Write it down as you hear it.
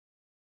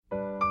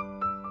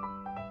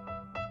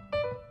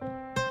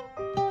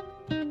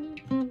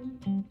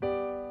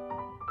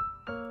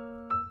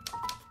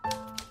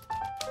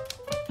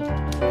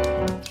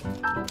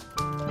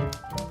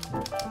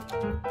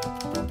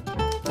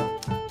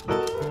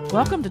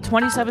Welcome to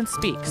 27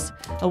 Speaks,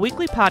 a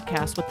weekly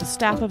podcast with the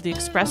staff of the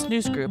Express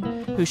News Group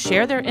who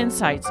share their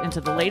insights into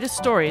the latest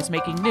stories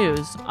making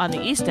news on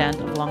the East End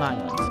of Long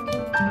Island.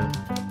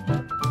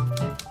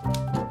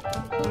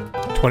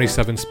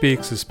 27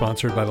 Speaks is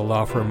sponsored by the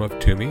law firm of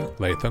Toomey,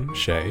 Latham,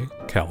 Shea,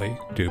 Kelly,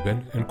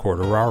 Dubin, and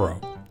Quartararo.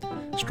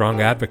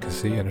 Strong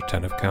advocacy and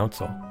attentive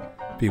counsel.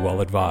 Be well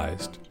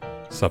advised.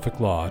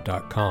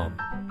 SuffolkLaw.com.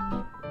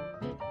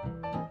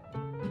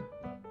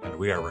 And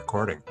we are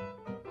recording.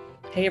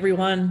 Hey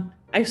everyone,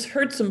 I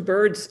heard some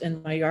birds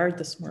in my yard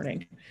this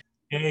morning.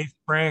 Yay,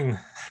 spring.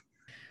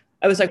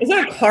 I was like, is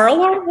that a car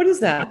alarm? What is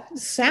that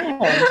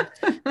sound?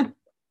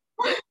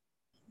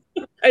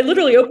 I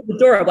literally opened the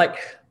door. I'm like,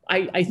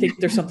 I think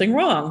there's something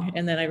wrong.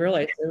 And then I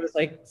realized it was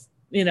like,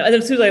 and then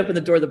as soon as I opened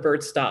the door, the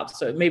bird stopped.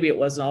 So maybe it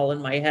wasn't all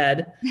in my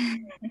head.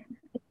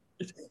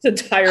 It's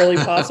entirely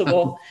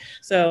possible.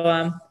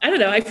 So I don't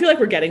know. I feel like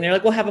we're getting there.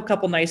 Like we'll have a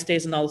couple nice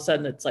days and all of a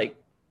sudden it's like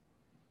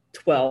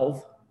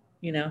 12,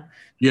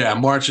 Yeah,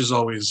 March is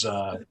always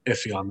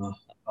iffy on the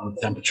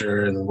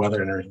temperature and the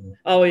weather and everything.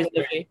 Always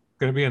iffy.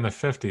 Going to be in the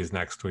 50s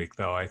next week,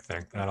 though. I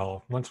think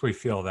once we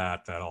feel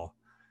that'll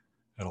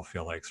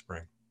feel like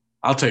spring.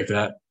 I'll take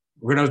that.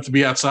 We're going to have to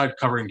be outside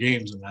covering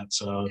games and that,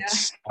 so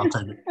I'll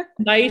take it.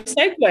 Nice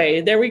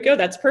segue. There we go.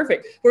 That's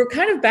perfect. We're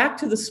kind of back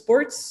to the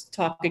sports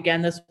talk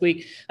again this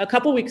week. A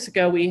couple weeks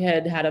ago, we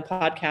had a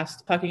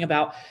podcast talking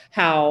about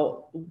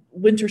how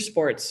winter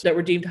sports that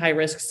were deemed high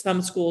risk,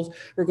 some schools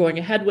were going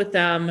ahead with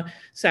them.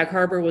 Sag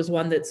Harbor was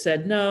one that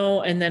said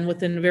no. And then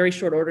within a very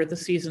short order, the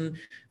season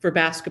for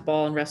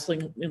basketball and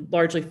wrestling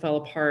largely fell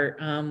apart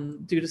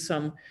due to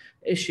some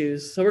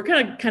issues. So we're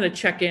kind of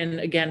check in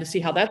again to see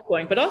how that's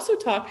going, but also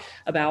talk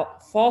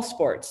about fall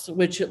sports,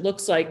 which it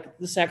looks like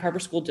the Sag Harbor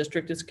School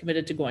District is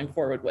committed to going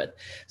forward with.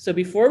 So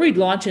before we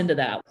launch into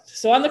that,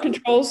 so on the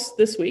controls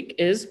this week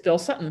is Bill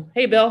Sutton.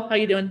 Hey, Bill, how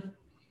you doing?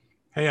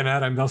 Hey,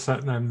 Annette, I'm Bill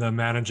Sutton. I'm the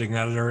managing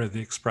editor of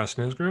the Express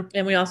News Group.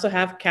 And we also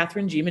have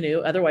Catherine G. Manu,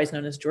 otherwise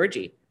known as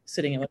Georgie,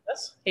 sitting in with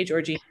us. Hey,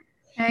 Georgie.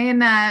 Hey,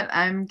 Annette.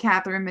 I'm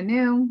Catherine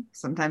Manu,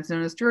 sometimes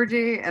known as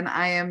Georgie, and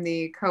I am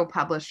the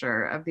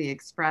co-publisher of the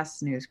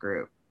Express News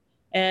Group.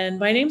 And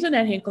my name's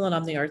Annette Hinkle, and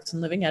I'm the Arts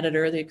and Living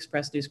editor of the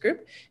Express News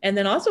Group. And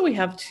then also we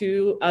have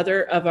two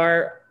other of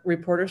our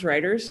reporters,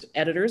 writers,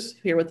 editors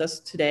here with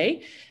us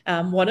today,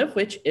 one of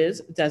which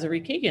is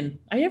Desiree Keegan.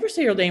 I ever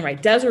say your name right?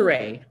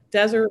 Desiree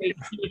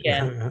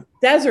Keegan.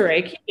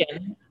 Desiree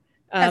Keegan.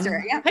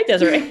 Desiree, yeah. Hi,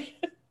 Desiree.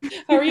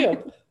 How are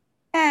you?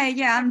 Hey,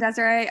 yeah, I'm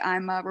Desiree.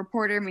 I'm a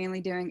reporter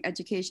mainly doing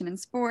education and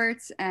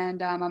sports,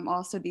 and I'm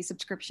also the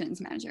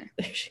subscriptions manager.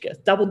 There she goes,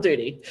 double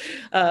duty.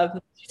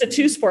 She's a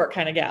two-sport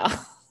kind of gal.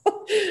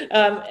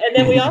 And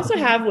then we also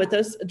have with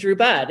us Drew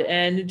Budd,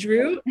 and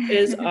Drew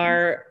is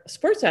our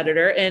sports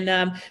editor.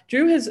 And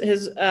Drew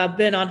has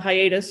been on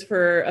hiatus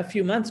for a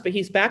few months, but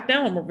he's back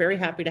now, and we're very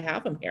happy to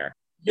have him here.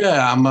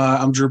 Yeah,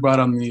 I'm Drew Budd.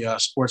 I'm the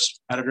sports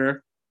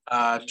editor.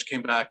 Just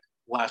came back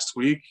last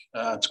week.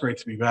 It's great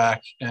to be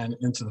back and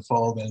into the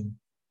fold and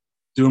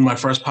doing my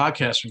first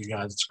podcast for you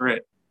guys. It's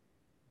great.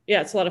 Yeah,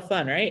 it's a lot of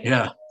fun, right?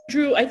 Yeah.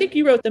 Drew, I think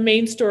you wrote the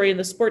main story in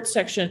the sports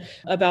section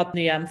about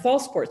the fall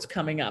sports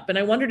coming up. And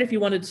I wondered if you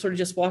wanted to sort of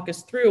just walk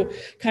us through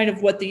kind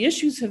of what the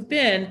issues have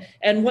been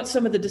and what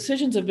some of the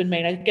decisions have been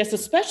made, I guess,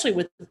 especially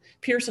with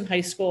Pearson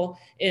High School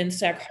in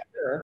Sag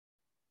Harbor.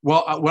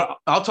 Well,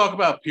 I'll talk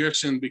about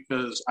Pearson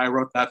because I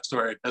wrote that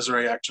story.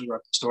 Desiree actually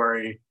wrote the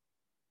story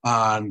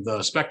on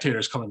the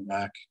spectators coming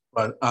back.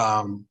 But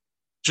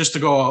just to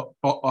go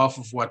off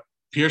of what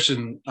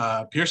Pearson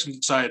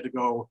decided to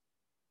go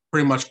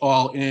pretty much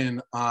all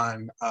in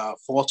on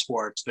fall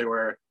sports. They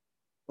were,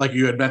 like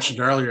you had mentioned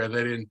earlier,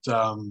 they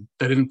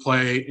didn't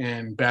play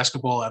in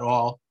basketball at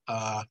all,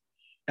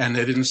 and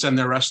they didn't send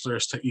their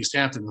wrestlers to East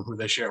Hampton, who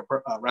they share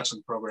a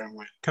wrestling program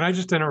with. Can I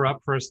just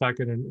interrupt for a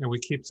second? And we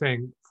keep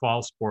saying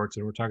fall sports,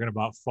 and we're talking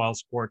about fall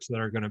sports that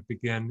are going to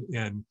begin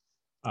in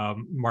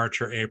March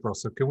or April.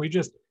 So can we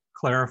just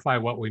clarify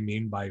what we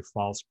mean by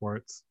fall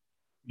sports?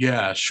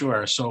 Yeah,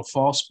 sure. So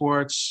fall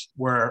sports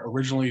were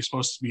originally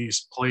supposed to be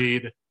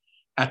played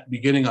at the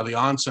beginning of the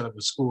onset of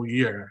the school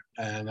year.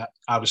 And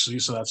obviously,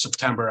 so that's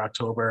September,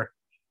 October,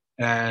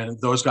 and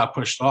those got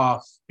pushed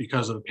off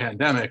because of the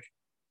pandemic.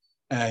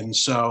 And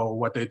so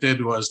what they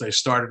did was they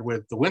started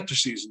with the winter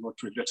season,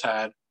 which we just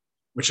had,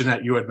 which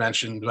Annette, you had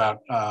mentioned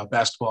about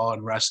basketball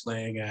and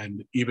wrestling,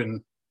 and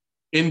even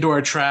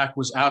indoor track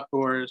was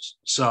outdoors.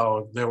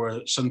 So there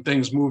were some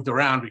things moved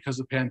around because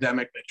of the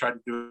pandemic. They tried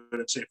to do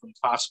it as safely as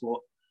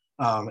possible.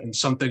 And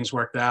some things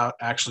worked out.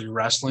 Actually,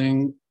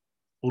 wrestling,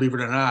 believe it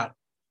or not,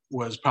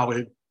 was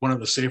probably one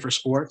of the safer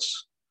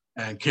sports.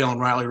 And Kaylin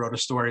Riley wrote a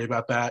story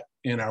about that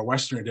in our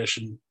Western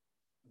edition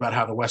about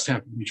how the West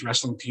Hampton Beach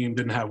wrestling team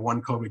didn't have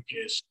one COVID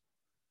case.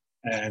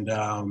 And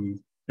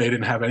they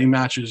didn't have any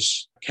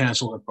matches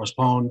canceled or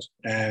postponed.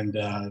 And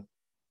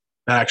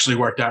that actually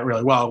worked out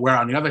really well. Where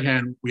on the other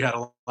hand, we had a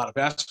lot of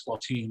basketball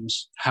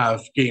teams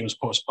have games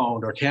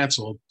postponed or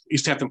canceled.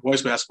 East Hampton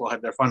boys basketball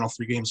had their final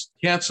 3 games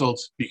canceled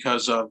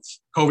because of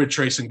COVID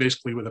tracing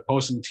basically with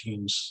opposing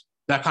teams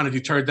that kind of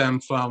deterred them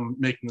from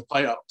making the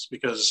playoffs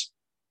because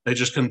they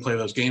just couldn't play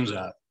those games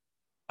out.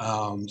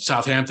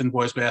 Southampton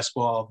boys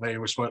basketball, they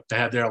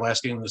had their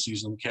last game of the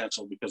season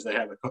canceled because they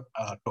had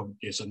a COVID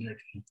case on their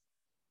team.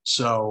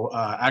 So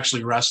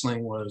actually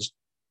wrestling was,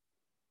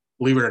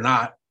 believe it or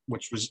not,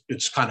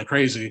 it's kind of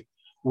crazy,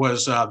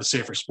 was the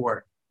safer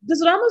sport.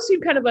 Does it almost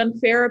seem kind of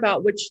unfair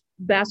about which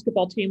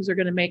basketball teams are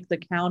going to make the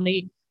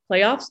county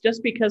playoffs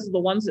just because the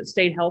ones that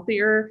stayed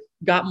healthier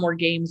got more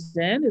games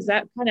in? Is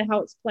that kind of how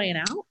it's playing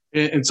out?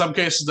 In some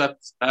cases, that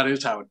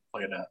is how it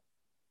played out.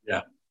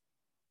 Yeah.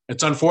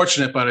 It's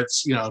unfortunate, but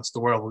it's the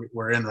world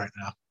we're in right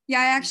now. Yeah,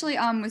 I actually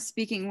was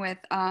speaking with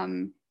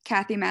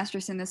Kathy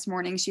Masterson this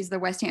morning. She's the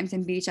West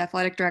Hampton Beach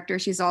athletic director.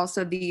 She's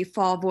also the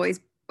fall boys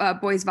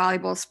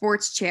volleyball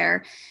sports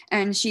chair.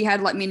 And she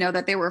had let me know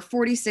that there were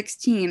 46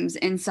 teams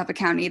in Suffolk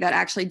County that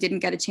actually didn't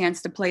get a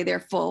chance to play their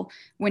full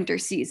winter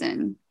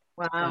season.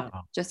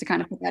 Wow. Just to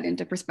kind of put that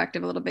into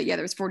perspective a little bit. Yeah,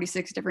 there was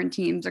 46 different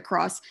teams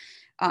across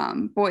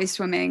boys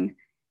swimming,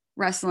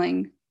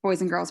 wrestling,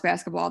 boys and girls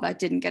basketball that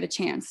didn't get a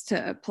chance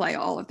to play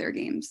all of their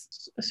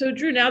games. So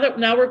Drew, now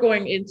we're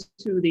going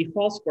into the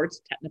fall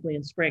sports, technically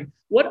in spring,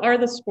 what are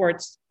the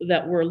sports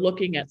that we're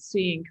looking at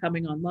seeing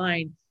coming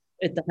online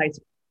at the high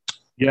school?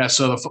 Yeah,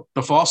 so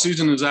the fall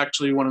season is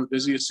actually one of the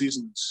busiest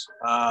seasons.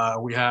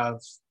 We have,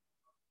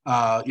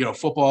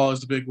 football is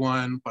the big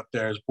one, but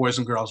there's boys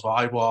and girls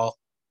volleyball.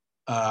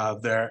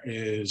 There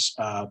is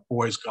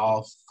boys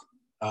golf.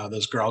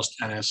 There's girls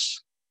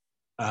tennis.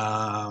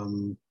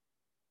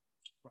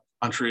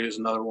 Country is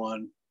another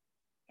one,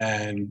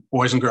 and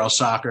boys and girls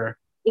soccer.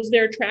 Is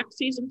there a track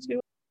season too?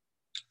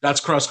 That's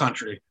cross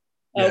country.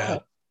 Yeah. Okay.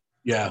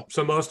 Yeah.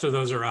 So most of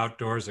those are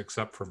outdoors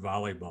except for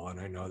volleyball, and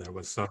I know there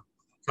was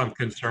some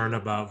concern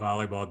about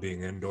volleyball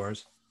being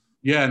indoors.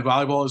 Yeah, and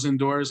volleyball is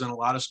indoors, and a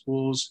lot of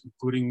schools,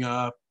 including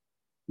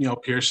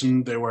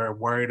Pearson, they were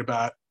worried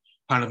about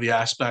kind of the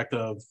aspect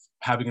of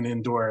having an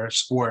indoor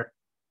sport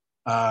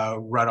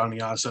right on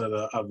the onset of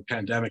the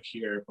pandemic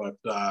here, but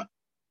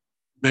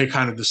they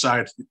kind of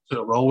decided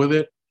to roll with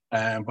it.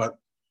 But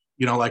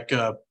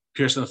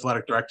Pearson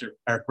Athletic Director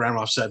Eric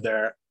Bramoff said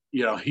there,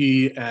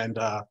 he and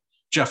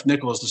Jeff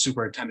Nichols, the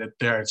superintendent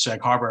there at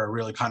Sag Harbor, are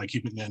really kind of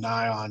keeping an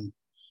eye on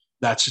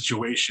that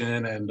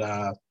situation. And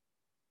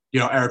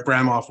Eric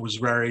Bramoff was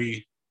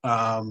very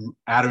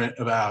adamant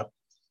about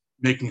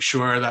making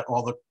sure that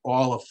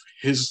all of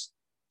his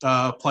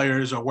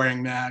players are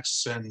wearing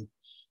masks and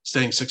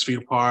staying 6 feet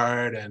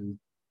apart, and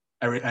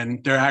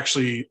they're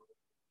actually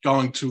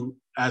going to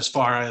as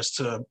far as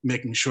to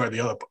making sure the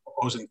other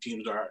opposing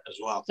teams are as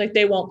well. It's like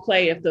they won't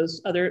play if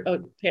those other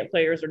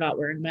players are not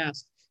wearing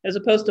masks, as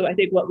opposed to I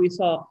think what we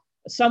saw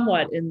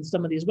somewhat in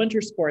some of these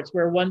winter sports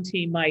where one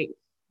team might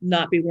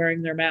not be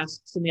wearing their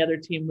masks and the other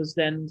team was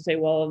then say,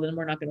 well, then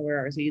we're not going to wear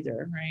ours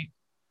either, right?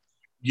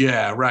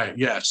 Yeah, right.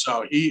 Yeah.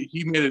 So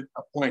he made it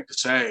a point to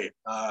say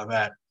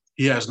that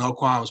he has no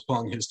qualms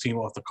pulling his team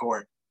off the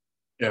court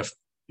if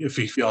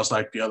he feels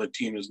like the other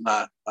team is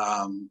not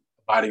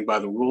abiding by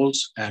the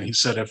rules. And he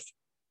said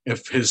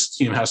if his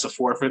team has to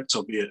forfeit,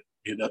 so be it.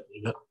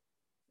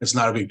 It's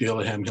not a big deal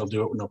to him. He'll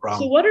do it with no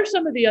problem. So what are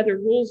some of the other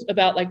rules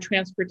about like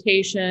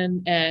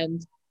transportation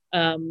and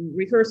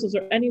rehearsals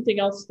or anything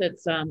else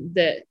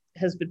that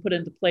has been put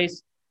into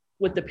place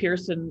with the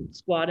Pearson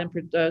squad and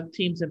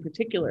teams in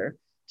particular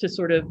to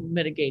sort of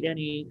mitigate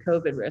any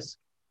COVID risk?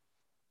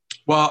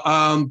 Well,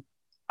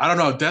 I don't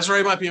know.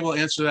 Desiree might be able to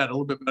answer that a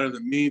little bit better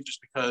than me just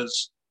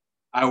because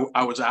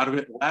I was out of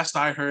it. Last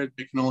I heard,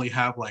 they can only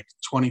have like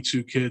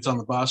 22 kids on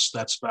the bus.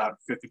 That's about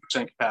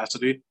 50%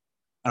 capacity.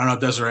 I don't know,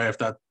 Desiree, if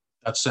that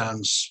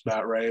sounds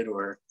about right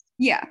or.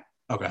 Yeah.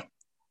 Okay.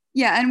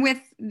 Yeah. And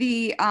with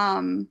the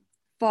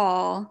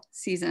fall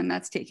season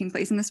that's taking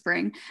place in the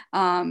spring.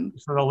 So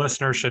the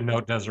listener should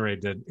note Desiree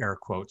did air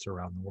quotes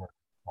around the word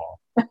fall.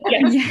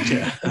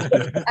 Yeah.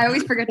 I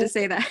always forget to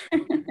say that.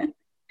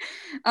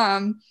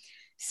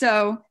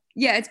 So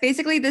yeah, it's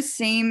basically the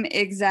same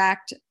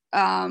exact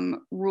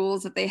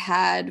rules that they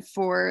had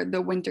for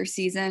the winter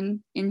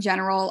season in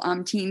general.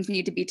 Teams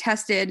need to be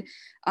tested.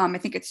 I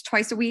think it's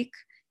twice a week.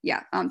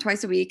 Yeah,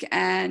 twice a week.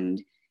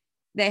 And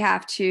they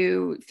have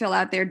to fill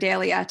out their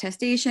daily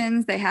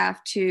attestations. They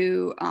have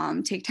to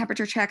take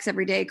temperature checks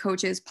every day,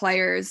 coaches,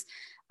 players.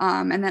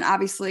 And then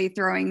obviously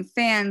throwing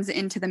fans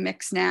into the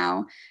mix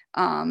now,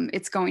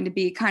 it's going to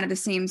be kind of the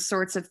same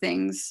sorts of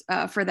things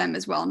for them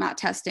as well. Not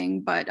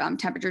testing, but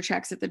temperature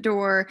checks at the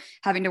door,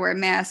 having to wear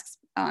masks,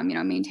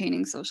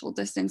 maintaining social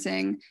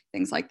distancing,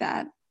 things like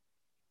that.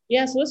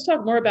 Yeah, so let's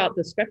talk more about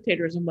the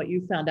spectators and what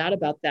you found out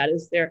about that.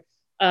 Is there,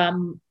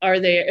 are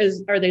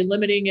they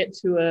limiting it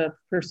to a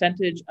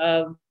percentage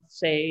of,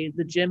 say,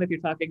 the gym if you're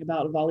talking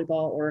about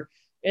volleyball,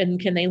 and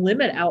can they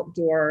limit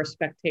outdoor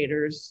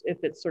spectators if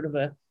it's sort of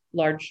a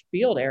large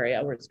field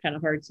area where it's kind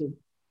of hard to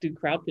do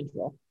crowd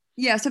control?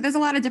 Yeah, so there's a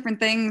lot of different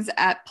things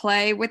at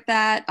play with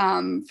that.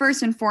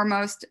 First and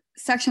foremost,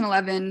 Section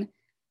 11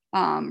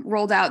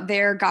 rolled out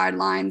their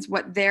guidelines,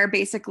 what they're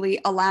basically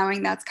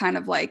allowing. That's kind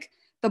of like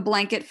the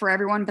blanket for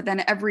everyone, but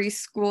then every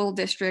school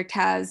district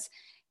has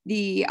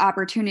the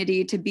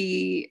opportunity to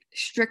be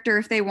stricter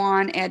if they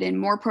want, add in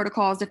more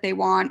protocols if they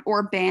want,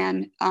 or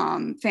ban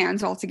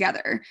fans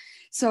altogether.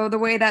 So the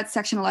way that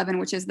Section 11,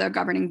 which is the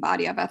governing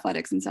body of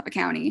athletics in Suffolk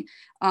County,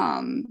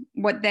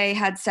 what they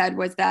had said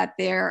was that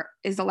there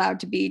is allowed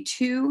to be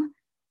 2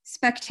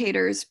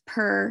 spectators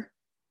per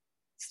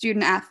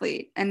student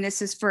athlete. And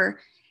this is for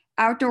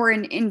outdoor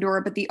and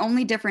indoor, but the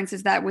only difference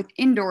is that with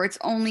indoor, it's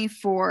only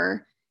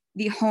for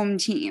the home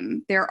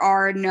team. There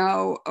are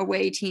no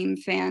away team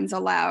fans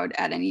allowed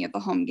at any of the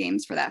home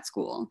games for that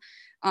school.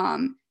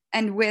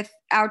 And with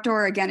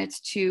outdoor, again, it's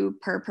 2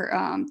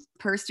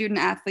 per student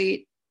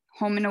athlete,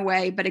 home and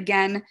away. But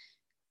again,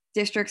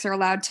 districts are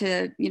allowed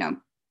to,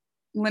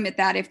 limit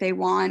that if they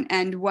want.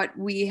 And what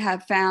we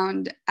have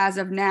found as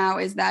of now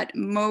is that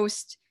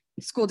most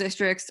school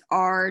districts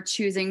are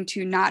choosing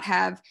to not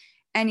have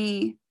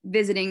any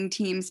visiting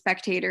team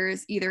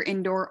spectators, either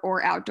indoor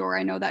or outdoor.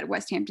 I know that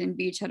Westhampton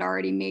Beach had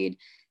already made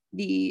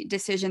the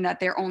decision that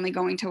they're only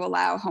going to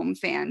allow home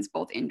fans,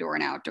 both indoor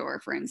and outdoor,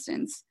 for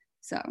instance.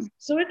 So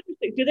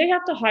interesting. Do they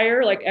have to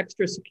hire like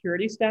extra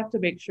security staff to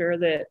make sure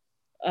that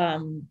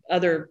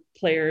other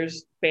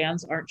players,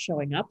 fans aren't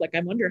showing up? Like, I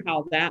wonder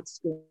how that's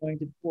going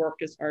to work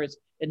as far as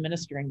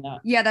administering that.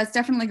 Yeah, that's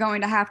definitely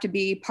going to have to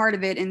be part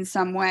of it in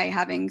some way,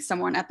 having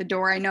someone at the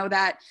door. I know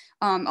that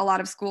a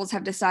lot of schools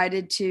have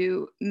decided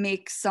to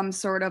make some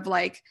sort of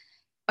like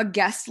a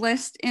guest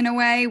list in a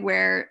way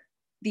where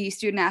the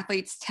student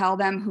athletes tell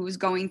them who's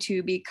going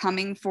to be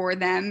coming for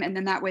them. And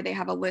then that way they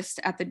have a list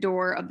at the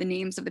door of the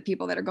names of the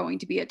people that are going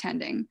to be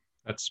attending.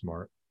 That's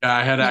smart. Yeah,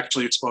 I had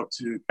actually spoke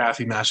to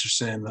Kathy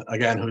Masterson,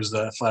 again, who's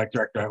the athletic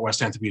director at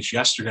Westhampton Beach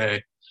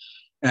yesterday.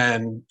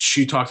 And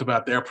she talked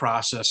about their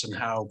process and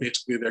how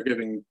basically they're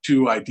giving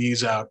 2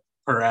 IDs out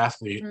per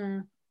athlete.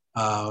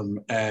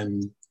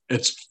 And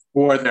it's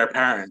for their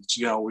parents.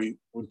 We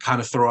kind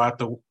of throw out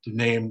the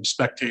name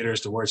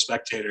spectators, the word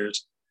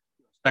spectators.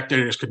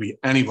 Spectators could be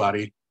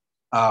anybody.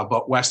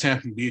 But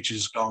Westhampton Beach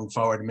is going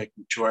forward and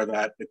making sure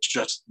that it's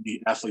just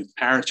the athlete's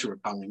parents who are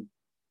coming.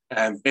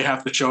 And they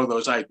have to show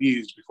those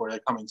IDs before they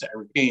come into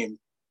every game.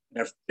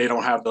 And if they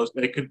don't have those,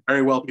 they could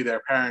very well be their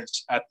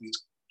parents at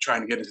these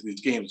trying to get into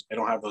these games. If they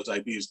don't have those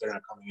IDs, they're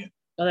not coming in.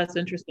 Oh, that's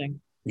interesting.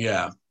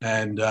 Yeah.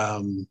 And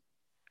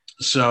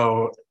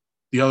so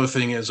the other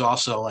thing is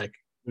also, like,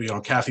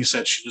 Kathy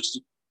said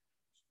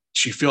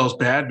she feels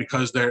bad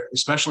because they're,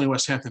 especially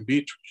Westhampton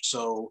Beach,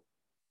 so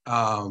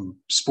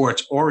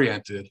sports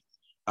oriented.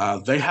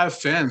 They have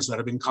fans that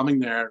have been coming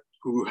there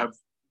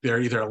they're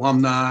either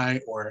alumni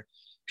or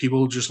people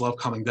who just love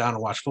coming down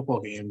and watch football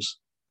games.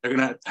 They're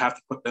gonna have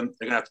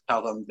to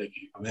tell them they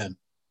can come in.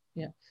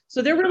 Yeah.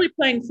 So they're really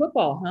playing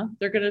football, huh?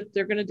 They're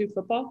gonna do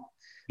football.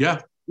 Yeah.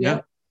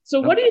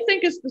 So what do you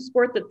think is the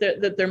sport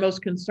that they're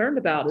most concerned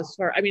about? It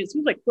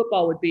seems like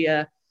football would be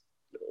a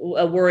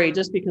worry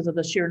just because of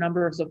the sheer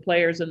numbers of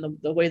players and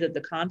the way that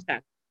the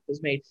contact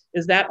is made.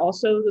 Is that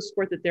also the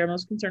sport that they're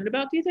most concerned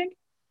about, do you think?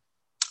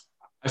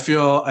 I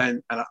feel,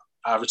 and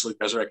obviously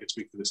Desiree can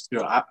speak to this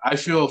too, I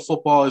feel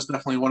football is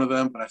definitely one of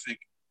them, but I think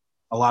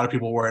a lot of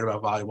people are worried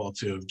about volleyball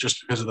too,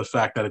 just because of the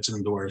fact that it's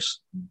indoors.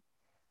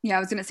 Yeah, I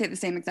was going to say the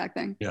same exact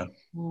thing. Yeah.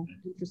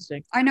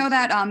 Interesting. I know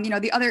that,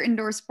 the other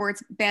indoor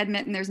sports,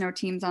 badminton, there's no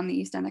teams on the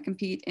East End that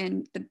compete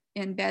in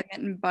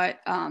badminton, but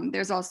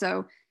there's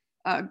also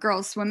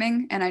girls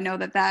swimming. And I know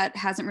that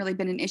hasn't really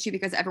been an issue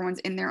because everyone's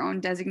in their own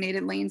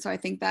designated lane. So I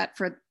think that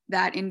for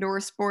that indoor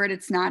sport,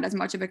 it's not as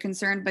much of a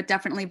concern, but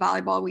definitely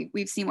volleyball.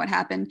 We've seen what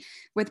happened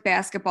with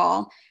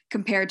basketball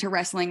compared to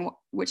wrestling,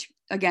 which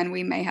again,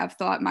 we may have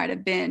thought might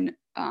have been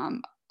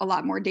a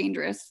lot more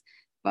dangerous.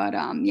 But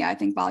I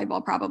think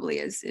volleyball probably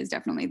is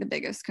definitely the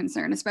biggest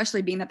concern,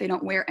 especially being that they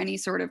don't wear any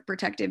sort of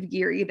protective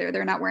gear either.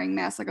 They're not wearing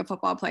masks like a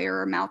football player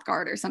or a mouth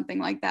guard or something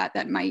like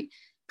that might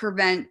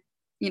prevent,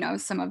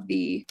 some of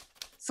the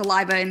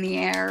saliva in the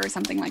air or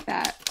something like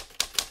that.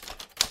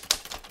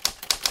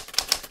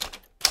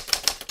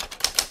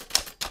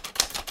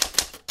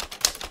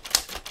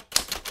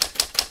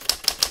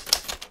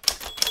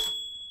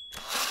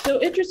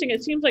 So interesting.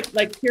 It seems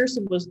like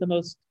Pearson was the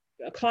most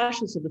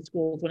cautious of the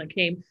schools when it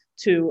came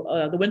to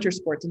the winter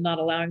sports and not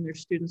allowing their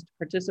students to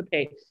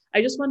participate.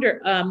 I just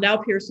wonder, now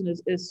Pearson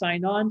is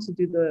signed on to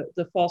do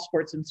the fall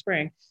sports in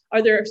spring.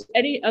 Are there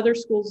any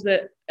schools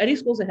that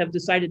have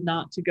decided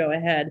not to go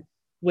ahead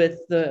with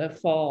the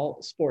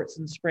fall sports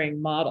in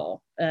spring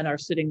model and are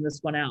sitting this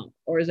one out?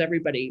 Or is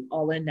everybody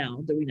all in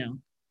now? Do we know?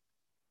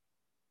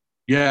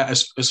 Yeah,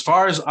 as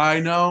far as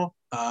I know,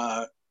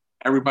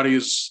 everybody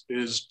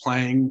is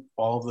playing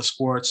all of the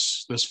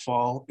sports this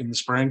fall in the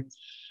spring.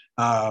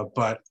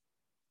 But,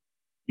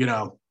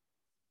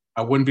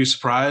 I wouldn't be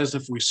surprised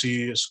if we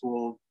see a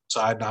school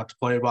decide not to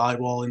play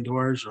volleyball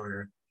indoors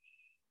or,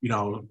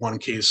 one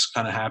case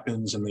kind of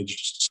happens and they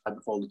just decide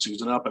to fold the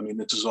season up. I mean,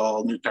 this is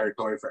all new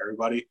territory for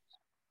everybody.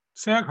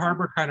 Sag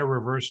Harbor kind of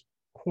reversed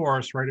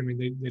course, right? I mean,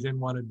 they didn't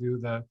want to do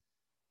the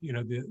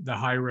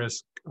high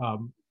risk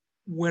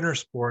winter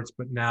sports,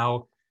 but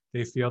now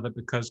they feel that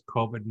because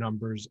COVID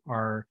numbers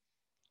are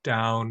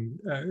down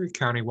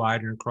countywide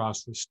and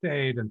across the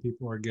state, and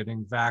people are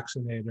getting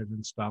vaccinated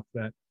and stuff,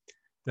 that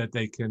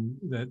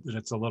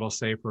it's a little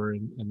safer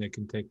and they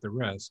can take the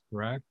risk,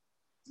 correct?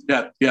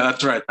 Yeah,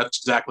 that's right. That's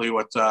exactly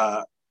what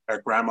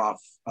Eric Gramoff,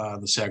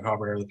 the Sag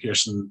Harbor, the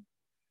Pearson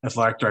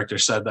athletic director,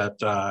 said, that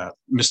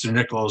Mr.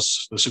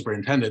 Nichols, the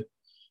superintendent,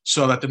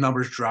 saw that the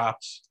numbers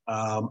dropped.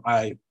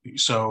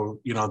 So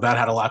that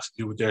had a lot to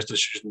do with their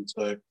decision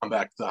to come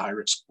back to high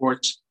risk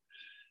sports.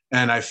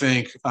 And I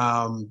think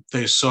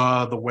they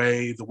saw the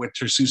way the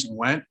winter season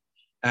went.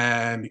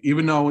 And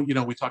even though,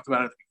 we talked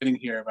about at the beginning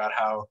here about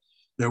how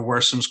there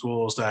were some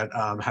schools that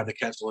had to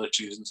cancel their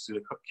seasons due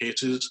to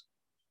cases,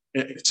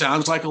 it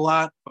sounds like a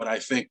lot, but I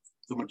think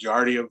the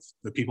majority of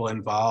the people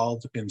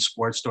involved in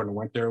sports during the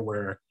winter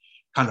were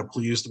kind of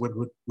pleased with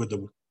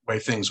the way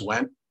things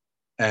went.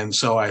 And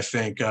so I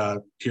think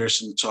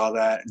Pearson saw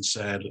that and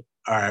said,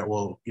 all right,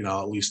 well,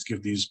 at least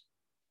give these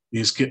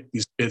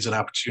kids an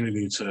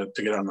opportunity to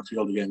get on the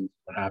field again.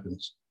 What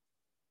happens?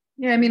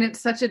 Yeah, I mean, it's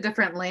such a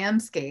different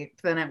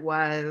landscape than it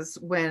was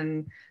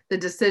when the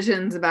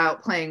decisions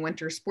about playing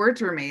winter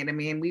sports were made. I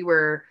mean, we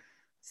were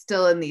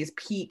still in these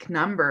peak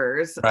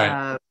numbers,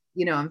 right.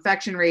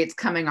 Infection rates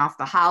coming off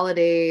the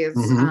holidays.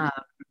 Mm-hmm.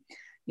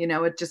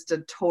 It's just a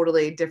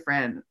totally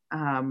different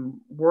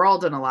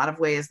world in a lot of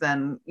ways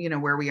than,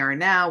 where we are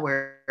now,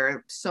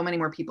 where so many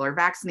more people are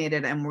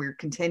vaccinated and we're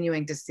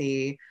continuing to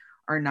see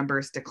our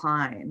numbers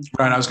decline.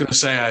 Right. I was going to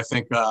say, I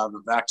think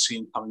the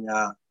vaccine coming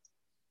out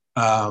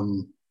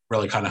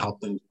really kind of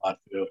helped things a lot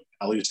too.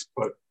 At least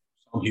put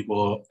some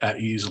people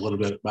at ease a little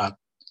bit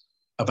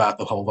about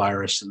the whole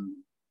virus. And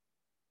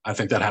I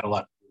think that had a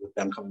lot to do with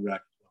them coming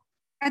back.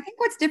 I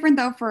think what's different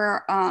though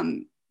for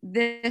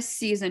this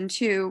season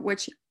too,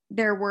 which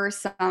there were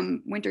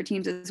some winter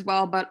teams as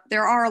well, but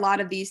there are a lot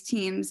of these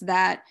teams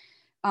that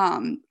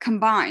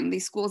combine,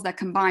 these schools that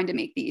combine to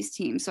make these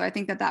teams. So I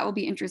think that will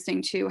be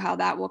interesting too, how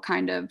that will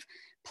kind of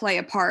play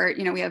a part.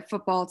 We have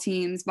football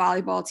teams,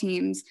 volleyball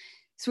teams,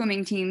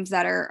 swimming teams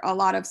that are a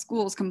lot of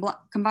schools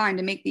combined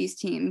to make these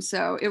teams.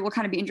 So it will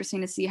kind of be interesting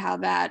to see how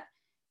that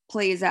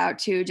plays out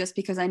too, just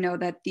because I know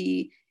that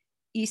the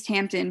East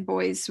Hampton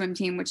boys swim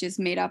team, which is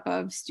made up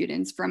of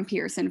students from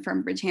Pearson,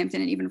 from Bridgehampton,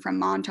 and even from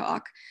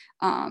Montauk,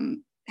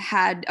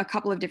 had a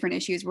couple of different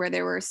issues where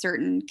there were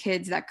certain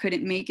kids that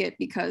couldn't make it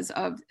because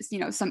of,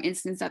 some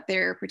instance at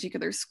their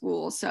particular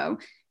school. So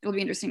it'll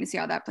be interesting to see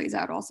how that plays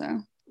out also.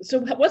 So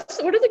what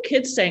are the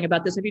kids saying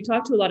about this? Have you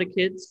talked to a lot of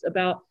kids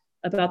about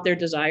their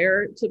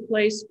desire to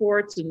play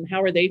sports, and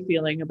how are they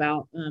feeling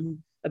about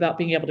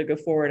being able to go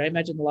forward? I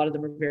imagine a lot of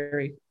them are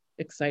very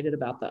excited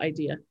about the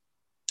idea.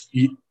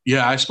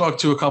 Yeah, I spoke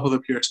to a couple of the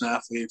Pearson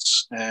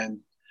athletes, and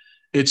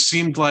it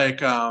seemed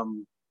like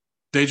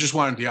they just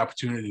wanted the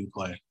opportunity to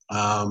play.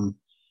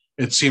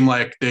 It seemed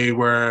like they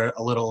were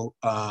a little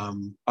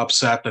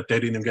upset that they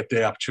didn't even get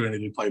the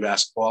opportunity to play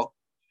basketball.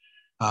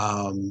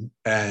 So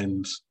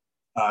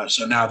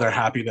now they're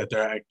happy that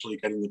they're actually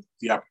getting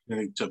the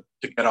opportunity to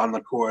get on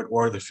the court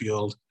or the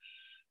field.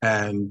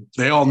 And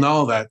they all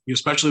know that,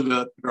 especially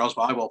the girls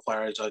volleyball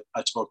players.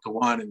 I spoke to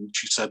one, and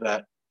she said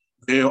that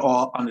they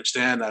all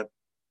understand that,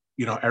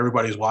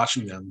 everybody's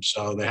watching them.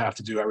 So they have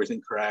to do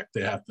everything correct.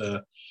 They have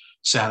to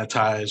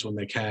sanitize when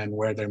they can,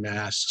 wear their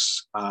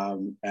masks,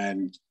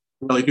 and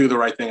really do the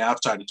right thing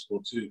outside of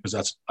school too, because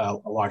that's a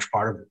large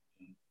part of it.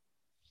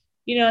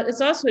 It's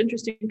also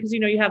interesting because,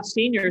 you have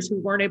seniors who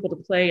weren't able to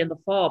play in the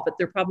fall, but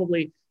they're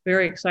probably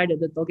very excited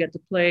that they'll get to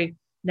play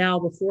now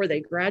before they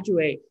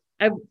graduate.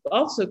 I'm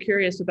also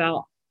curious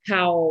about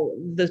how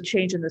the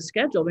change in the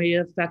schedule may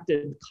have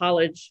affected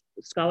college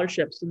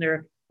scholarships and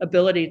their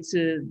ability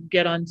to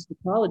get onto the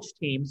college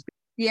teams.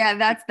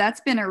 Yeah,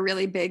 that's been a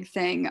really big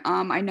thing.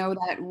 I know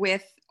that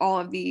with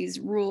all of these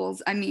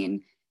rules,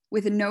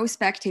 with no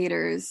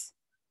spectators,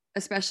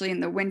 especially in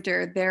the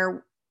winter,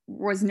 there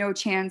was no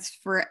chance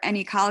for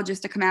any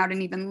colleges to come out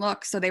and even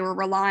look. So they were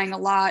relying a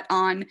lot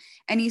on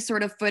any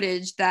sort of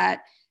footage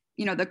that,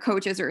 the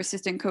coaches or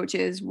assistant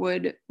coaches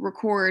would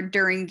record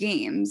during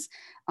games.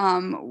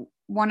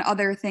 One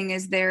other thing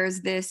is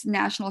there's this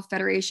National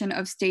Federation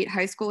of State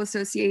High School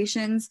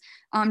Associations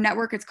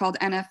network. It's called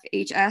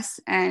NFHS,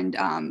 and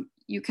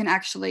you can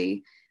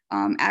actually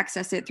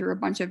access it through a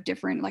bunch of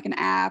different, like an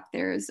app.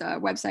 There's a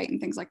website and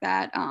things like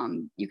that.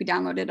 You could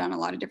download it on a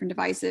lot of different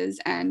devices,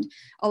 and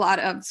a lot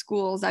of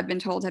schools, I've been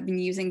told, have been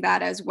using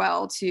that as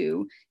well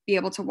to be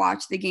able to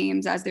watch the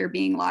games as they're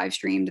being live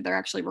streamed. They're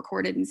actually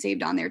recorded and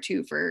saved on there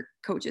too for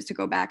coaches to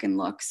go back and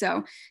look.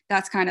 So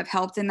that's kind of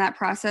helped in that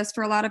process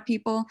for a lot of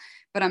people,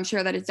 but I'm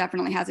sure that it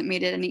definitely hasn't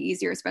made it any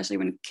easier, especially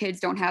when kids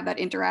don't have that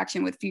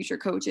interaction with future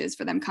coaches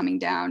for them coming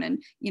down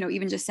and,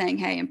 even just saying,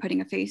 hey, and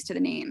putting a face to the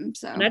name.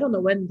 So, and I don't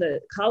know when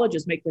the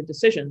colleges make their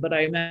decision, but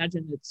I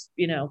imagine it's,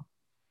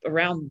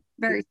 around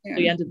very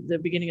soon. The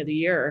beginning of the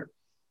year.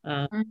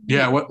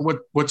 Yeah,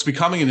 what's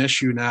becoming an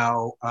issue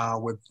now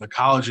with the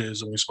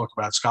colleges, and we spoke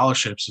about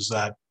scholarships, is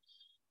that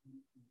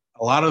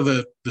a lot of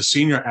the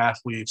senior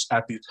athletes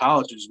at these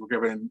colleges were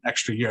given an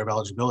extra year of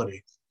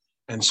eligibility.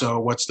 And so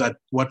what's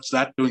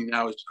that doing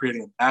now is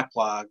creating a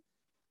backlog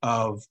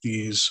of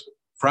these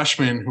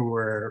freshmen who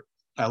were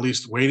at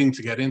least waiting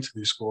to get into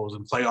these schools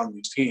and play on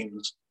these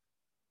teams.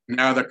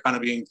 Now they're kind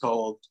of being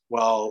told,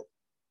 well,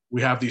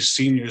 we have these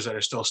seniors that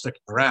are still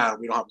sticking around.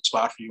 We don't have a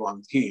spot for you on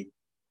the team.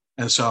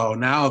 And so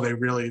now there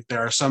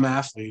are some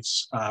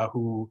athletes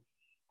who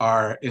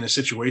are in a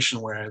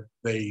situation where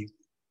they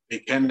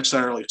can't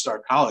necessarily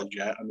start college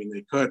yet. I mean,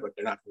 they could, but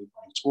they're not really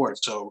playing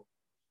sports. So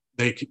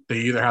they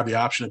either have the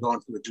option of going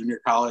to a junior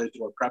college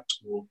or prep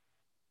school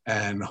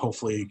and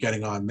hopefully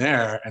getting on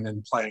there and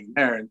then playing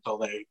there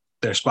until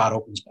their spot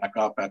opens back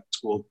up at the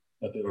school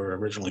that they were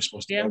originally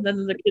supposed to. Yeah, and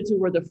then the kids who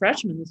were the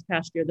freshmen this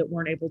past year that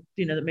weren't able,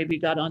 that maybe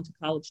got onto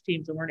college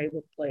teams and weren't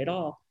able to play at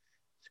all.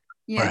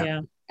 Yeah. Right.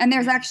 Yeah. And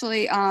there's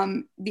actually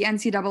the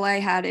NCAA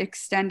had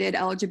extended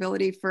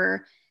eligibility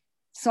for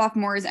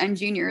sophomores and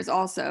juniors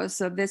also.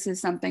 So this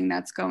is something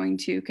that's going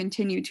to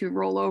continue to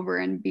roll over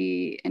and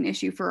be an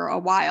issue for a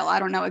while. I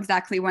don't know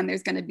exactly when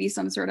there's going to be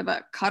some sort of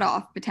a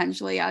cutoff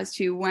potentially as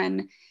to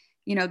when,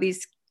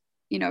 these,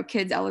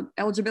 kids'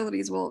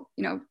 eligibilities will,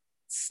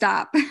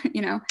 stop,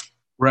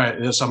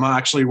 Right. So I'm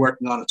actually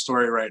working on a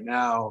story right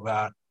now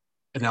about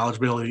an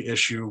eligibility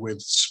issue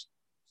with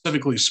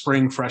specifically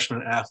spring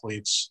freshman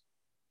athletes.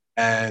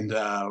 And,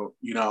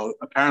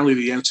 apparently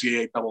the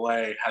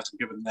NCAA hasn't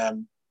given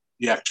them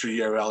the extra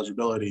year of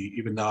eligibility,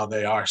 even though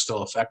they are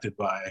still affected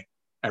by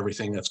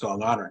everything that's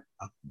going on right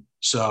now.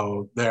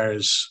 So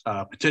there's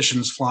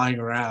petitions flying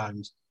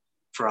around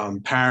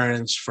from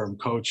parents, from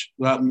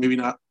maybe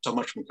not so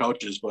much from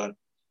coaches, but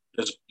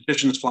there's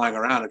petitions flying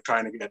around and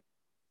trying to get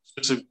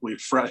specifically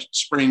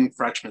spring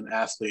freshman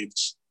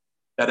athletes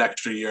that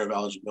extra year of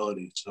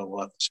eligibility. So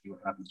we'll have to see what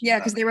happens. Yeah,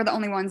 because they were the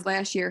only ones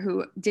last year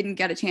who didn't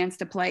get a chance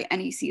to play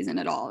any season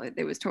at all.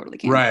 It was totally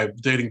canceled. Right,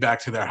 dating back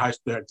to at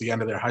the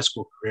end of their high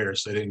school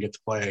careers, they didn't get to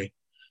play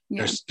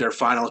their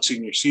final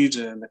senior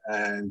season,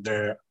 and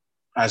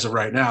as of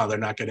right now, they're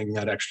not getting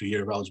that extra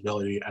year of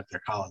eligibility at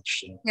their college.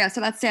 So. Yeah, so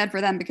that's sad for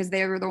them because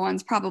they were the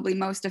ones probably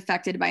most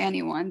affected by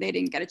anyone. They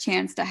didn't get a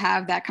chance to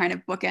have that kind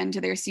of bookend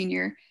to their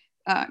senior,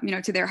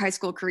 to their high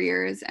school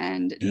careers,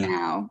 and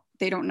now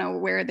they don't know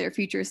where their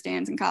future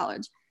stands in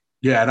college.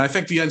 Yeah, and I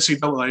think the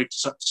NCAA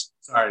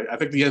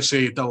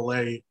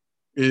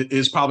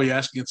is probably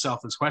asking itself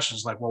these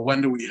questions like, well,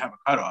 when do we have a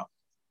cutoff?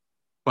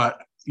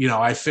 But,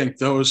 I think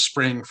those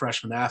spring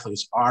freshman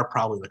athletes are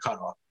probably the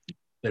cutoff.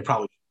 They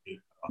probably should be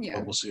the cutoff,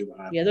 but we'll see what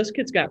happens. Yeah, those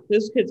kids got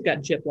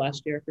gypped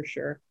last year for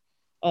sure,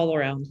 all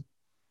around.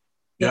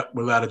 Yep,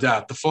 without a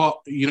doubt. The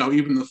fall,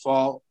 even the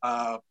fall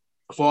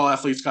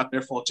athletes got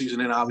their fall season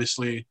in,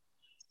 obviously.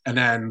 And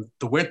then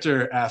the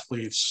winter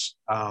athletes,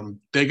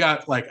 they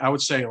got I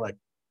would say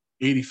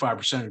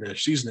 85% of their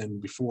season in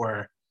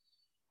before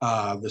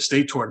the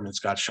state tournaments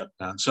got shut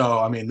down. So,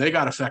 I mean, they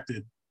got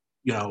affected.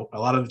 A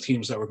lot of the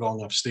teams that were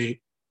going upstate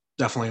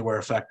definitely were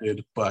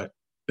affected, but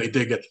they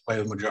did get to play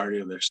the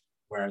majority of their season,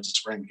 whereas the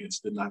spring kids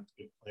did not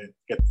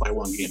get to play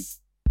one game.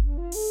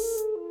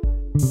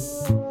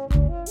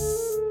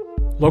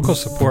 Local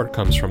support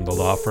comes from the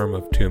law firm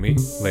of Toomey,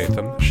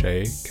 Latham,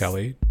 Shea,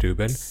 Kelly,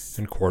 Dubin,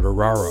 and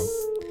Quartararo.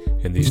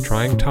 In these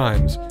trying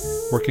times,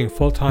 working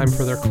full-time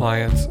for their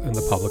clients and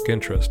the public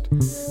interest,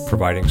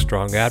 providing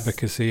strong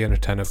advocacy and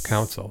attentive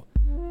counsel.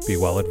 Be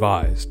well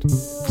advised.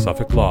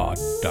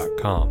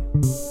 SuffolkLaw.com.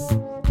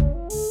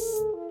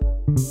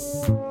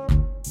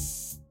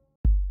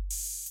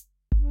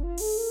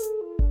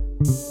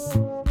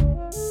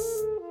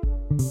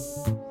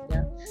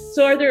 Yeah.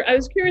 So I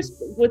was curious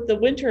with the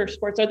winter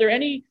sports, are there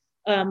any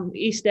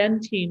East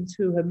End teams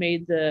who have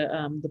made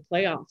the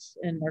playoffs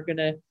and are going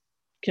to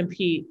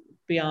compete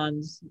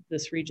beyond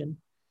this region?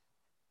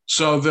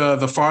 So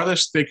the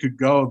farthest they could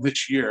go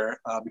this year,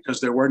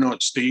 because there were no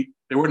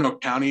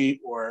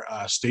county or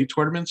state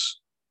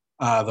tournaments,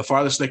 the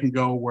farthest they can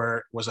go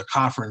was a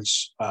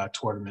conference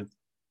tournament.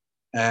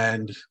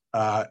 And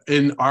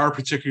in our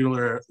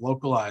particular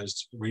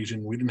localized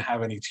region, we didn't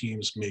have any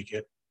teams make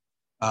it.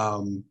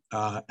 And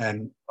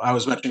I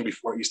was mentioning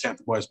before, East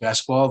Hampton boys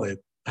basketball, they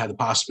had the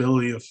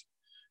possibility of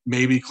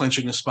maybe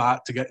clinching a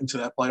spot to get into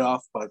that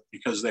playoff, but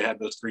because they had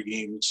those 3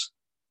 games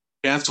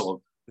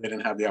canceled, they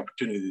didn't have the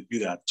opportunity to do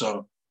that.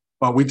 So,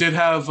 but we did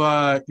have,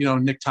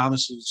 Nick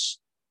Thomas's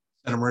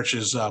Denham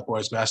Rich's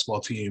boys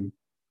basketball team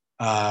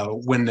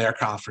win their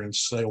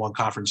conference. They won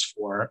Conference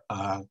 4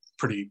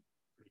 pretty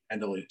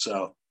handily.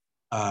 So,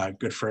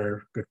 good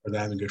for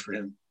them and good for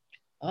him.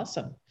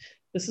 Awesome.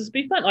 This is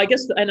be fun. I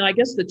guess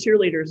the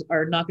cheerleaders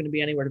are not going to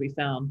be anywhere to be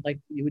found like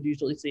you would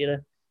usually see at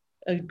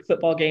a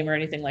football game or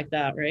anything like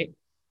that, right?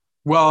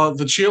 Well,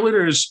 the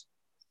cheerleaders,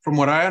 from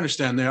what I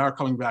understand, they are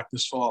coming back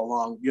this fall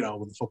along,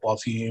 with the football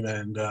team,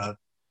 and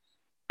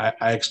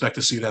I expect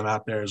to see them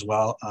out there as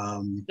well.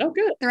 Oh,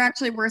 good. There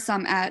actually were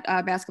some at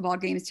basketball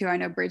games too. I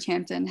know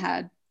Bridgehampton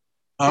had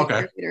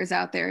cheerleaders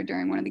out there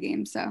during one of the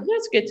games. So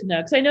that's good to know,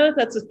 because I know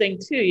that's a thing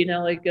too.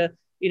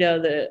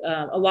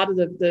 A lot of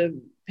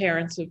the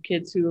parents of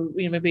kids who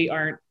maybe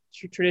aren't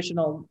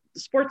traditional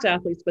sports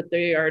athletes, but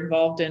they are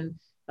involved in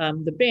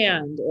the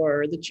band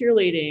or the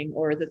cheerleading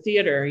or the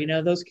theater.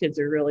 Those kids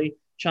are really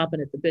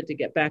chomping at the bit to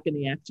get back in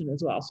the action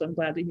as well. So I'm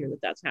glad to hear that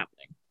that's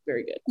happening.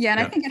 Very good. Yeah, and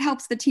I think it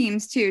helps the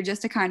teams too,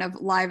 just to kind of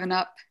liven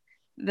up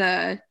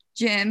the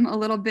gym a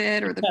little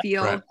bit or the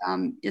field,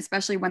 right.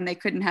 Especially when they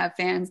couldn't have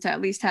fans, to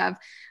at least have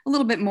a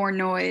little bit more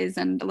noise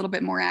and a little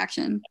bit more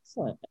action.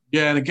 Excellent.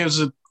 Yeah, and it gives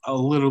it a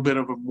little bit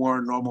of a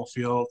more normal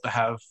feel to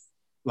have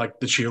like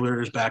the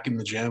cheerleaders back in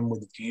the gym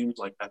with the teams.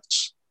 Like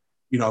that's,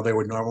 they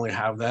would normally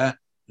have that.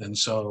 And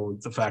so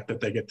the fact that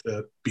they get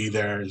to be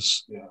there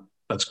is,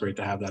 that's great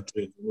to have that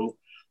too.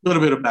 A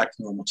little bit of back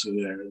to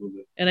normalcy there. A little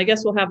bit. And I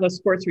guess we'll have those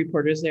sports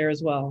reporters there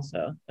as well.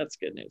 So that's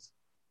good news.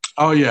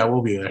 Oh yeah,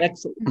 we'll be there.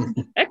 Excellent.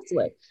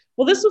 Excellent.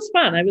 Well, this was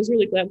fun. I was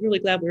really glad we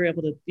were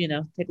able to,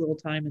 take a little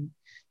time and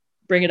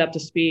bring it up to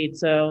speed.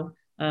 So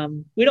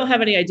we don't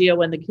have any idea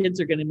when the kids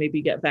are going to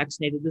maybe get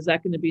vaccinated. Is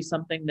that going to be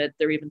something that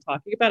they're even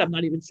talking about? I'm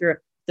not even sure if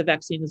the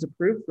vaccine is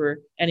approved for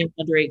anyone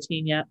under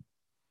 18 yet.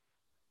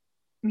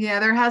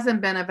 Yeah, there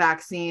hasn't been a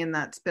vaccine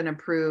that's been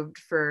approved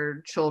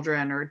for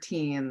children or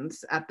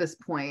teens at this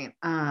point.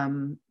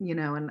 And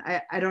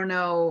I don't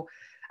know.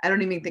 I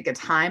don't even think a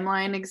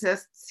timeline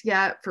exists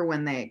yet for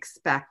when they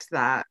expect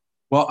that.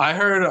 Well, I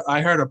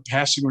heard a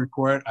passing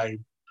report,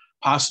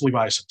 possibly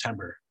by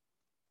September,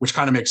 which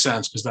kind of makes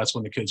sense because that's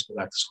when the kids go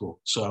back to school.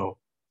 So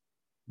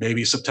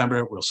maybe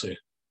September, we'll see.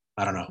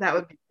 I don't know. That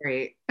would be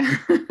great.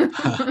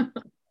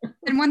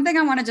 And one thing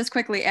I want to just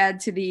quickly add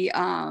to the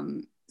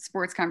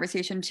sports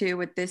conversation too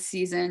with this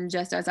season,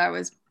 just as I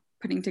was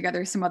putting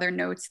together some other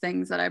notes,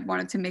 things that I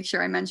wanted to make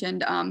sure I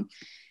mentioned.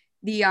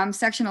 The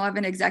Section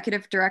 11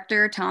 executive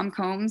director, Tom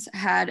Combs,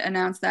 had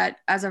announced that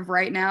as of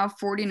right now,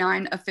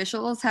 49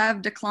 officials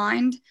have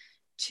declined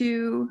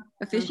to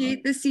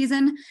officiate this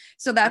season.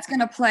 So that's going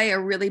to play a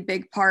really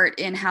big part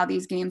in how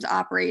these games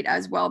operate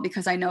as well,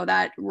 because I know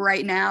that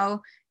right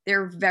now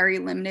they're very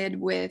limited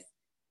with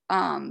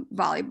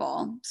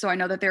volleyball. So I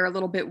know that they're a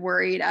little bit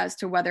worried as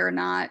to whether or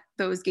not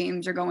those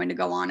games are going to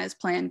go on as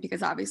planned,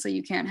 because obviously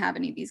you can't have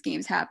any of these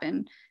games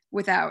happen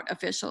without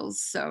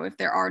officials. So if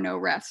there are no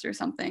refs or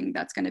something,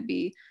 that's going to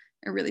be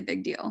a really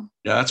big deal.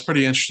 Yeah, that's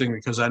pretty interesting,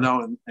 because I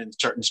know in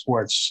certain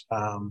sports,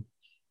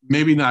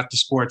 maybe not the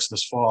sports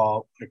this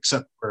fall,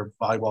 except for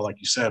volleyball, like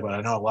you said, but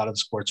I know a lot of the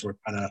sports were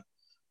kind of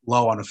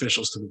low on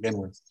officials to begin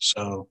with.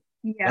 So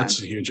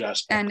that's a huge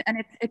aspect.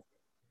 And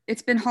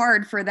it's been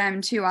hard for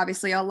them too.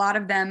 Obviously, a lot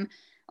of them,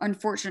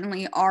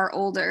 unfortunately, are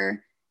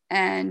older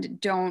and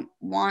don't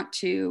want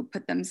to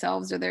put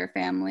themselves or their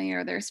family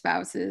or their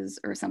spouses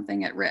or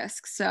something at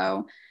risk.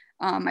 So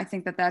I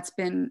think that that's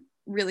been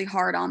really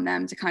hard on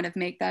them to kind of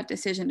make that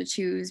decision to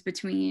choose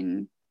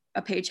between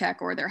a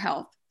paycheck or their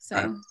health.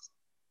 So,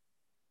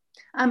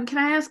 right. Can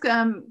I ask,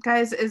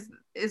 guys,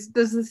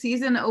 does the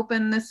season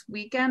open this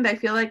weekend? I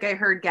feel like I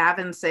heard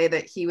Gavin say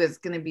that he was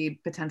going to be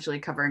potentially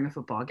covering a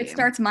football game. It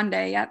starts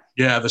Monday. Yep.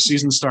 Yeah, the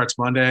season starts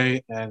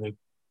Monday, and it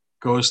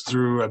goes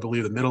through, I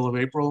believe, the middle of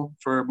April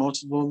for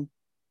most of them.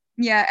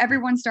 Yeah,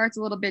 everyone starts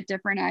a little bit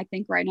different. I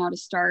think right now to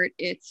start,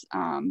 it's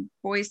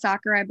boys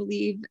soccer, I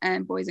believe,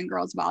 and boys and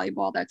girls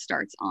volleyball that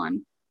starts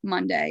on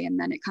Monday. And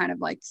then it kind of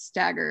like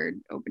staggered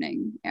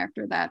opening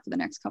after that for the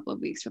next couple of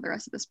weeks for the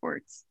rest of the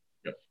sports.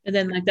 Yep. And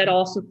then like that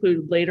also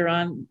include later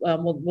on,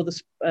 will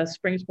the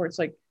spring sports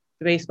like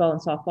the baseball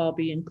and softball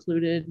be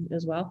included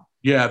as well?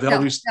 Yeah, they'll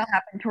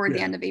happen toward the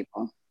end of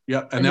April.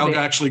 Yep, and they'll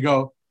actually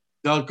go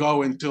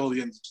until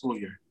the end of the school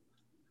year.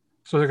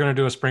 So they're going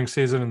to do a spring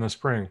season in the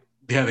spring.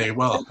 Yeah, they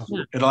will.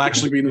 It'll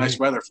actually be nice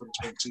weather for the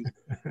spring season.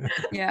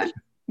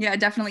 Yeah,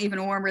 definitely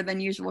even warmer than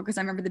usual, because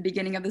I remember the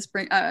beginning of the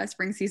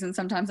spring season,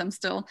 sometimes I'm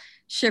still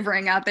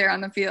shivering out there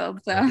on the field.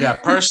 So yeah,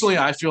 personally,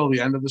 I feel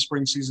the end of the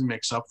spring season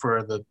makes up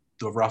for the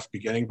rough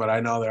beginning, but I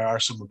know there are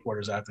some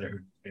reporters out there who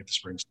hate the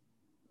spring season.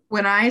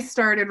 When I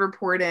started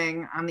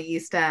reporting on the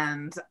East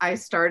End, I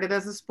started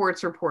as a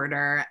sports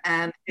reporter,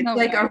 and it's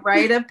a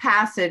rite of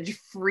passage,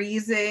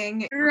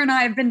 freezing. Drew and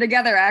I have been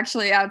together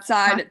actually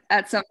outside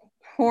at some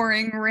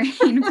pouring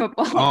rain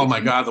football. Oh my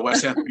God, the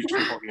West Hampton Beach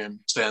football game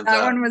stands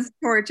out. That one was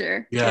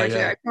torture. Yeah.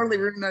 I totally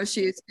ruined those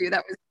shoes too.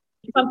 That was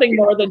something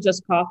more than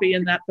just coffee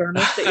in that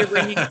thermos that you're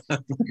bringing. I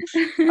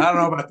don't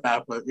know about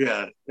that, but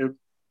yeah,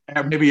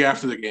 maybe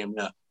after the game,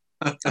 yeah.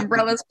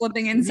 Umbrellas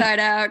flipping inside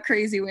out,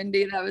 crazy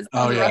windy. That was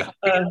rough.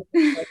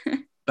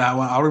 That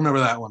one, I'll remember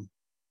that one.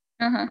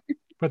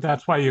 But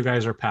that's why you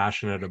guys are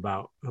passionate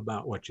about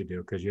what you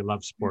do, because you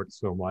love sports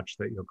so much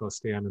that you'll go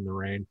stand in the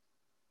rain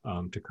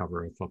to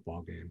cover a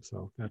football game.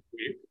 So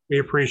we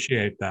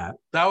appreciate that.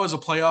 That was a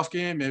playoff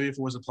game. Maybe if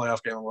it was a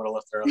playoff game, I would have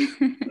left early.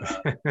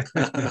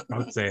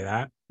 Don't say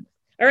that.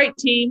 All right,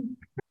 team.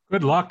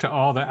 Good luck to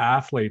all the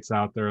athletes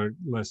out there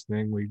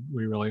listening. We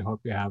really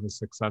hope you have a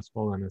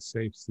successful and a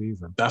safe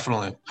season.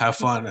 Definitely. Have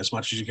fun as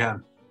much as you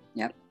can.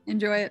 Yep.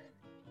 Enjoy it.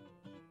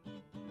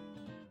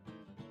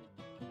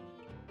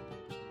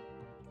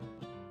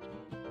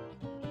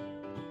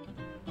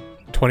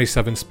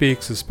 "27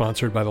 Speaks" is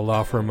sponsored by the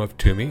law firm of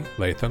Toomey,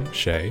 Latham,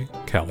 Shea,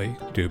 Kelly,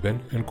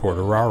 Dubin, and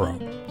Quartararo.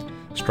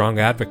 Strong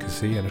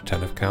advocacy and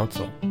attentive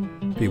counsel.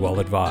 Be well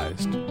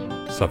advised.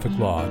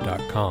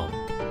 SuffolkLaw.com.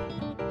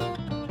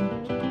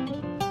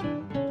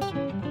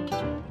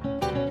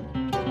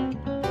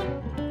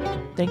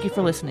 Thank you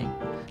for listening.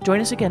 Join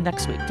us again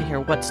next week to hear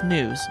what's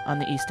news on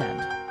the East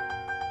End.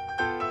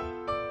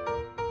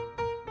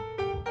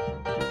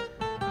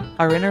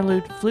 Our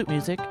interlude flute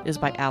music is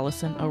by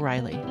Allison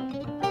O'Reilly.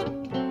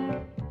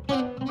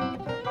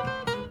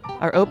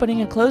 Our opening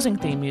and closing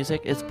theme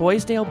music is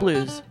Boysdale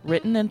Blues,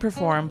 written and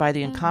performed by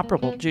the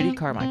incomparable Judy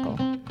Carmichael.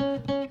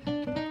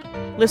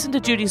 Listen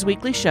to Judy's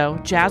weekly show,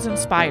 Jazz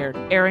Inspired,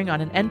 airing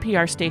on an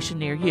NPR station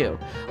near you,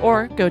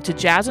 or go to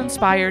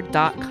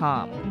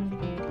jazzinspired.com.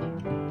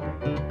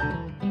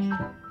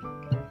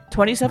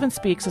 27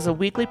 Speaks is a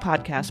weekly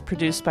podcast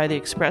produced by the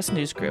Express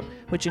News Group,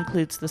 which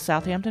includes the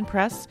Southampton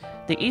Press,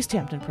 the East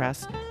Hampton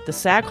Press, the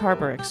Sag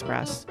Harbor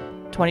Express,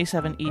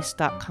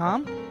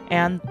 27east.com,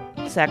 and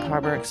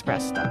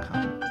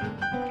sagharborexpress.com.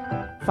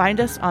 Find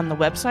us on the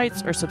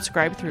websites or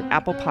subscribe through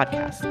Apple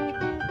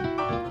Podcasts.